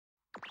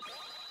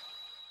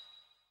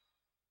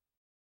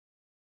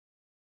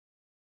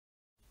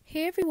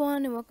Hey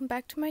everyone, and welcome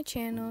back to my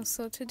channel.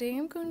 So today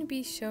I'm going to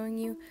be showing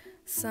you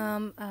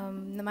some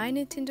my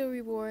Nintendo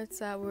rewards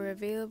that were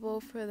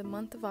available for the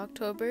month of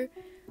October,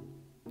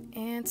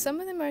 and some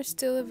of them are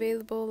still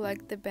available,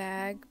 like the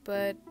bag,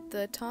 but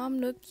the Tom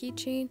Nook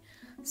keychain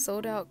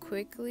sold out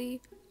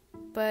quickly.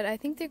 But I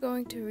think they're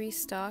going to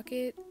restock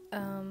it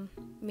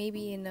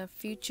maybe in a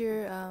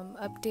future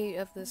update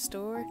of the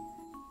store.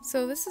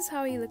 So this is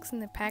how he looks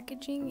in the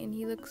packaging, and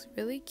he looks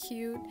really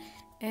cute.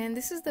 And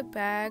this is the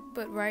bag,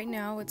 but right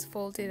now it's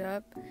folded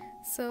up.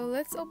 So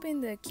let's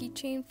open the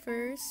keychain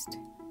first.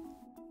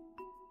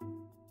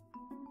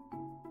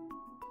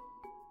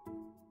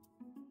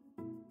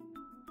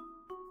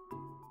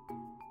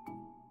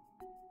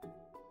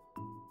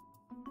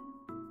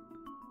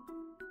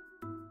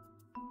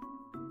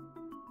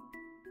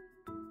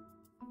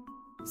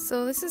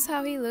 So this is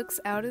how he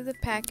looks out of the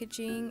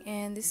packaging,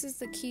 and this is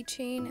the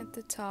keychain at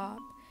the top.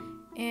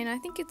 And I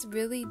think it's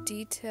really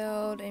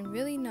detailed and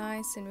really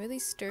nice and really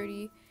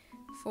sturdy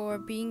for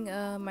being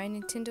my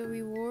Nintendo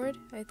reward.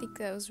 I think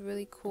that was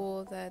really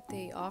cool that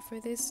they offer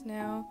this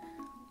now,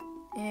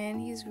 and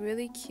he's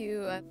really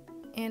cute,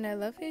 and I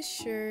love his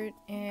shirt,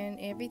 and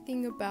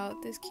everything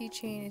about this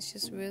keychain is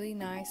just really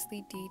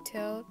nicely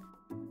detailed.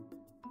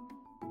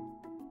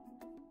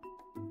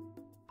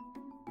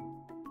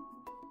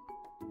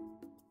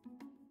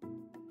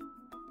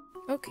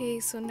 Okay,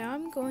 so now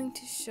I'm going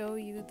to show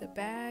you the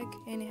bag,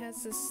 and it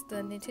has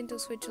the Nintendo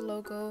Switch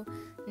logo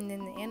and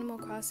then the Animal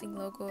Crossing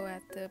logo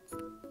at the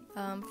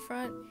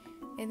front,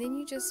 and then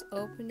you just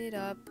open it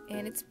up,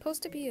 and it's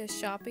supposed to be a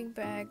shopping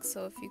bag,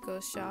 so if you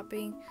go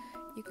shopping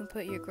you can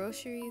put your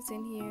groceries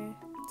in here.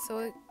 So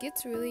it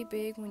gets really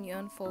big when you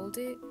unfold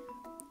it,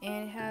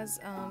 and it has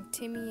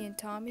Timmy and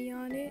Tommy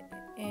on it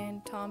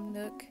and Tom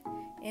Nook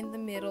in the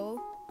middle.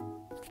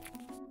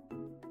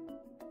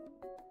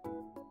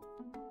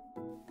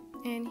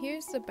 And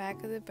here's the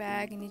back of the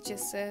bag, and it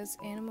just says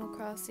Animal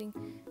Crossing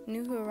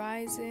New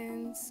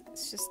Horizons.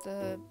 It's just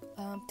the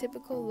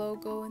typical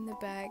logo in the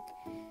back,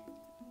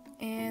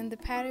 and the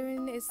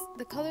pattern is,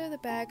 the color of the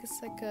bag is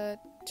like a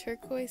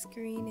turquoise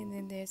green, and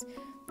then there's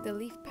the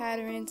leaf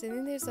patterns, and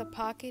then there's a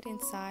pocket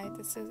inside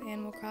that says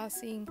Animal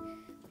Crossing,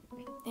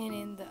 and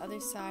in the other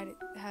side it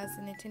has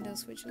the Nintendo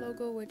Switch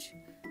logo, which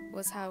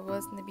was how it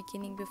was in the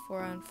beginning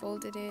before I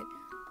unfolded it.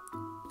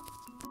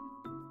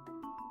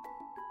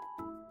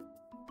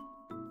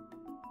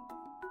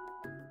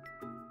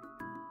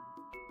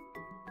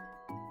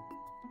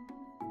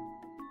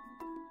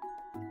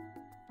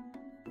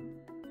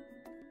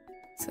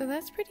 So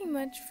that's pretty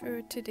much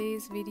for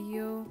today's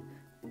video,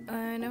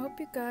 and I hope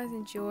you guys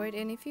enjoyed.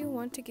 And if you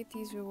want to get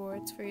these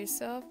rewards for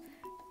yourself,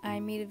 I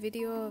made a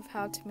video of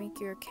how to make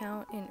your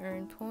account and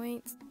earn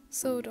points.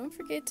 So don't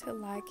forget to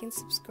like and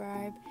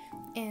subscribe,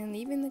 and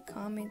leave in the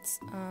comments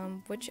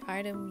which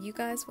item you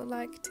guys would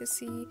like to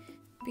see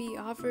be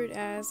offered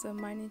as a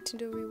My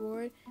Nintendo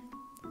reward.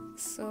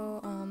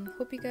 So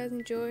hope you guys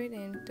enjoyed,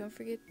 and don't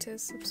forget to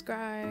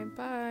subscribe.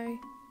 Bye.